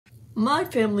My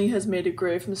family has made a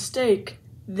grave mistake.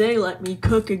 They let me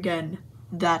cook again.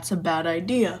 That's a bad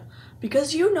idea.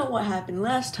 Because you know what happened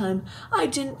last time. I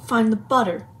didn't find the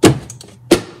butter.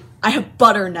 I have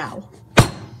butter now.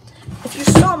 If you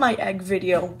saw my egg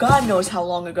video, God knows how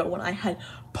long ago when I had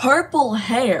purple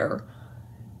hair,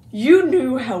 you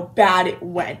knew how bad it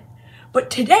went. But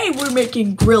today we're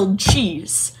making grilled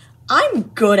cheese. I'm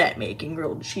good at making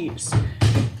grilled cheese.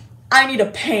 I need a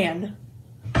pan.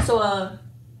 So,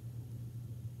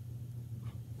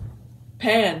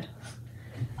 pan.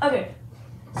 Okay,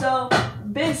 so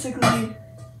basically,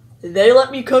 they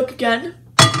let me cook again.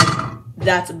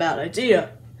 That's a bad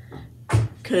idea.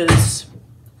 Because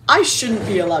I shouldn't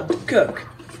be allowed to cook.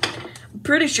 I'm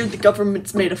pretty sure the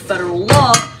government's made a federal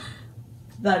law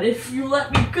that if you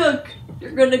let me cook,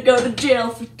 you're gonna go to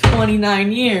jail for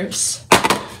 29 years.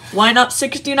 Why not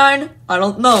 69? I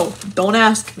don't know. Don't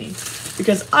ask me.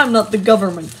 Because I'm not the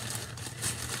government.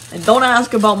 And don't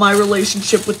ask about my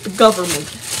relationship with the government.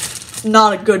 It's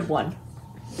not a good one.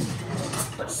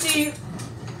 But see,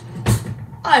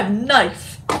 I have a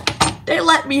knife. They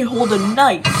let me hold a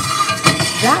knife.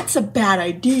 That's a bad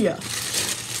idea.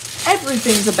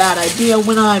 Everything's a bad idea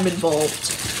when I'm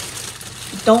involved.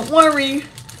 Don't worry,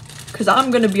 because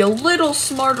I'm going to be a little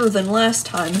smarter than last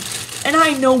time, and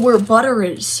I know where butter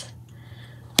is.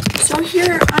 So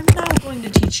here, I'm now going to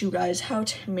teach you guys how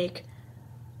to make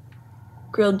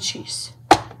grilled cheese.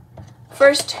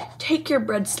 First, take your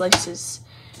bread slices.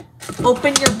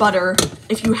 Open your butter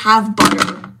if you have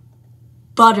butter.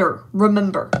 Butter,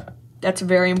 remember, that's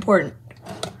very important.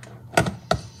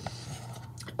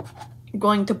 I'm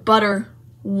going to butter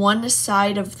one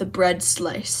side of the bread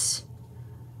slice.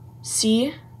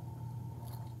 See?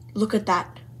 Look at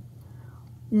that.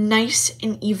 Nice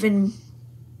and even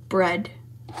bread.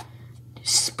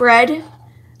 Spread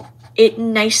it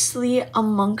nicely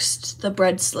amongst the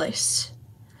bread slice.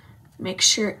 Make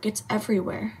sure it gets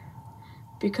everywhere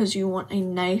because you want a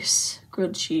nice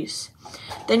grilled cheese.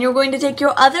 Then you're going to take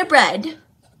your other bread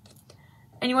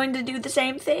and you're going to do the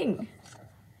same thing.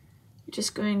 You're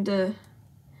just going to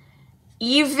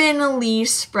evenly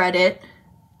spread it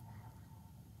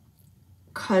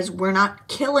because we're not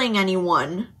killing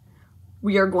anyone.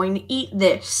 We are going to eat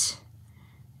this.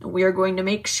 And we are going to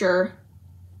make sure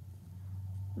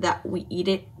that we eat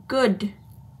it good.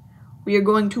 We are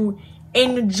going to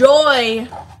enjoy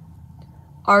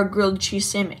our grilled cheese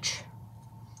sandwich.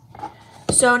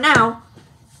 So now,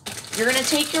 you're going to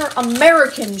take your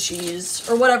American cheese,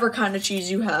 or whatever kind of cheese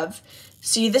you have.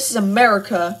 See, this is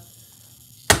America.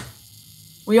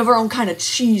 We have our own kind of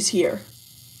cheese here.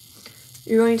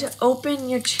 You're going to open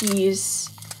your cheese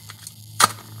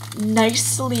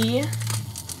nicely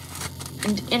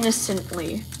and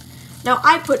innocently. Now,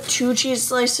 I put 2 cheese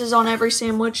slices on every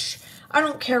sandwich. I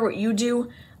don't care what you do.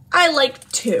 I like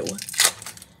 2.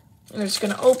 We're just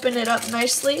going to open it up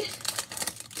nicely.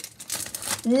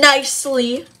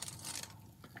 Nicely.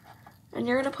 And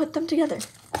you're going to put them together.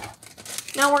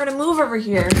 Now, we're going to move over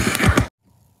here.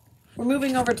 We're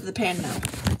moving over to the pan now.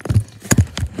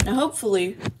 Now,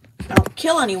 hopefully, I don't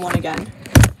kill anyone again.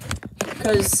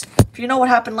 Because if you know what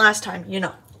happened last time, you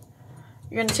know.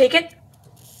 You're going to take it.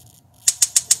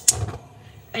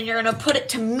 And you're going to put it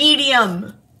to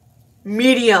medium.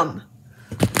 Medium.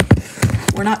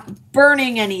 We're not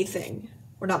burning anything.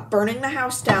 We're not burning the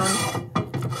house down.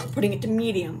 We're putting it to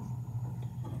medium.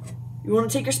 You want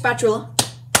to take your spatula.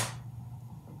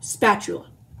 Spatula.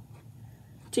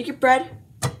 Take your bread.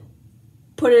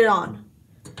 Put it on.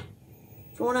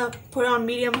 If you want to put it on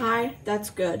medium high, that's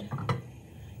good. You're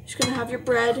just going to have your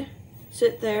bread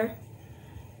sit there.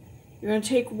 You're going to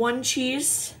take 1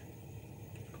 cheese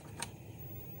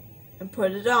and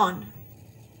put it on.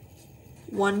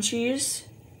 1 cheese,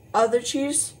 other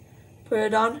cheese, put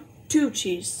it on, 2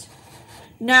 cheese.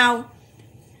 Now,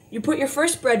 you put your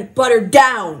first bread butter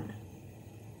down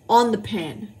on the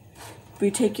pan. But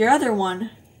you take your other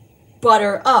one,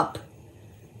 butter up.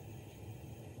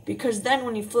 Because then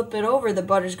when you flip it over, the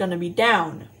butter's gonna be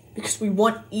down. Because we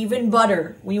want even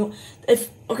butter. We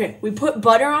put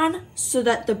butter on so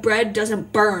that the bread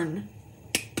doesn't burn.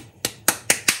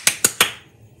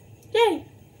 Yay!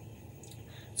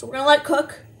 So we're gonna let it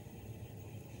cook.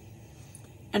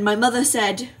 And my mother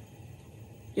said,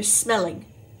 you're smelling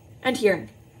and hearing.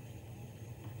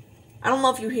 I don't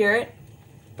know if you hear it,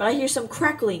 but I hear some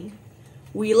crackling.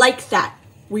 We like that.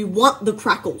 We want the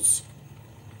crackles.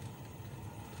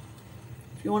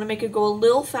 If you want to make it go a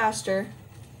little faster,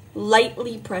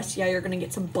 lightly press. Yeah, you're gonna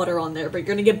get some butter on there, but you're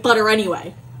gonna get butter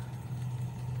anyway.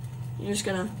 You're just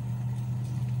gonna,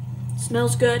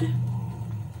 smells good. And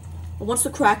once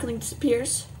the crackling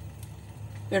disappears,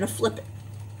 you're gonna flip it.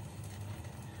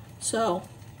 So,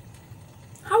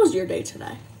 how was your day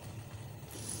today?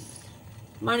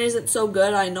 Mine isn't so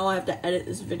good. I know I have to edit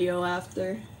this video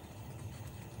after.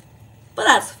 But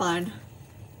that's fine.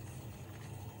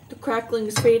 The crackling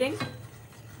is fading.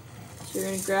 So you're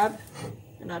gonna grab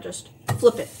and now just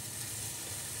flip it.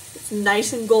 It's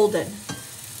nice and golden.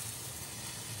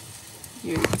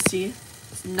 Here you can see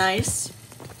it's nice.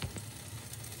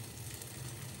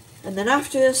 And then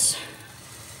after this,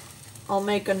 I'll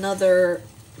make another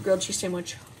grilled cheese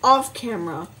sandwich off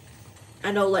camera,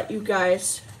 and I'll let you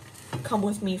guys come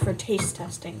with me for taste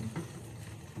testing.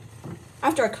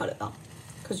 After I cut it though,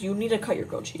 because you need to cut your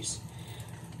grilled cheese.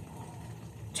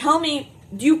 Tell me,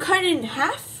 do you cut it in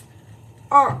half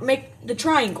or make the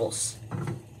triangles?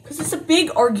 Because it's a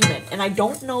big argument, and I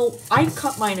don't know. I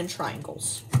cut mine in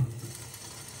triangles.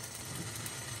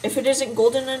 If it isn't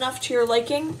golden enough to your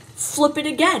liking, flip it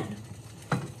again.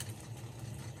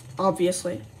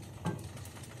 Obviously.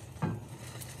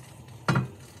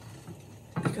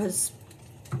 Because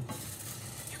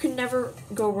you can never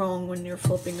go wrong when you're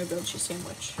flipping a grilled cheese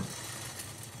sandwich.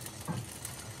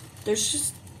 There's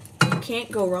just, you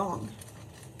can't go wrong.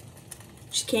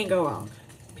 Just can't go wrong.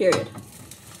 Period.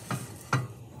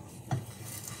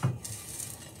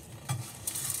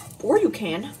 Or you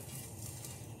can.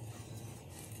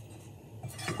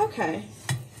 Okay.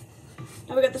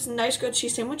 Now we got this nice grilled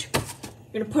cheese sandwich.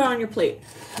 You're gonna put it on your plate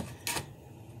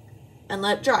and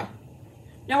let it dry.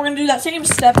 Now we're gonna do that same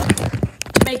step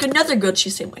to make another grilled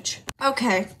cheese sandwich.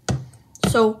 Okay,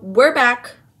 so we're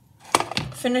back.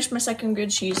 Finished my second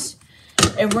grilled cheese.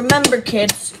 And remember,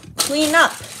 kids, clean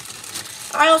up.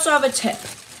 I also have a tip.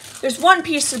 There's one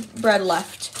piece of bread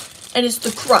left, and it's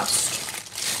the crust.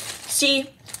 See,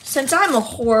 since I'm a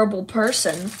horrible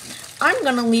person, I'm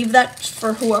gonna leave that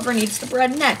for whoever needs the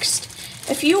bread next.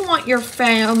 If you want your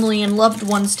family and loved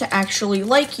ones to actually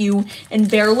like you and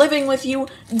bear living with you,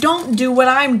 don't do what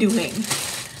I'm doing.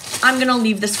 I'm gonna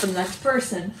leave this for the next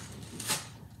person.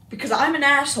 Because I'm an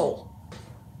asshole.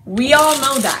 We all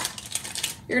know that.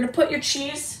 You're gonna put your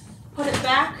cheese, put it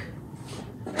back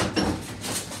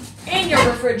in your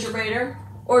refrigerator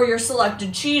or your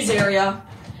selected cheese area,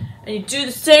 and you do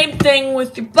the same thing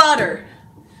with your butter.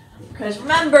 Because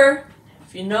remember,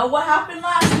 if you know what happened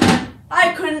last time,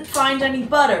 I couldn't find any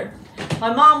butter.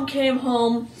 My mom came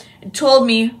home and told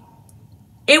me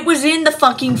it was in the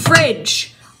fucking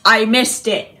fridge. I missed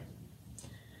it.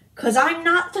 Because I'm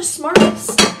not the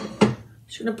smartest. So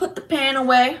you're going to put the pan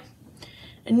away.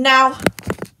 And now,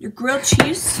 your grilled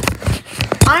cheese,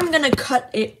 I'm going to cut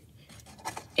it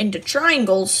into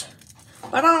triangles.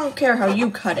 But I don't care how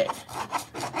you cut it.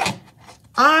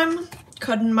 I'm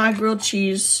cutting my grilled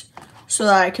cheese so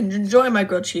that I can enjoy my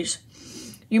grilled cheese.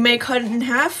 You may cut it in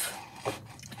half.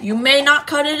 You may not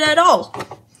cut it at all.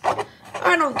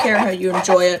 I don't care how you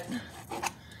enjoy it.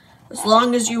 As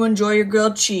long as you enjoy your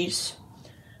grilled cheese.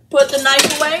 Put the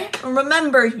knife away. And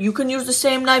remember, you can use the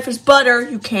same knife as butter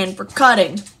you can for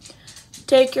cutting.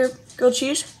 Take your grilled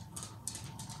cheese.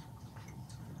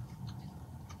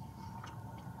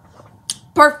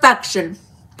 Perfection.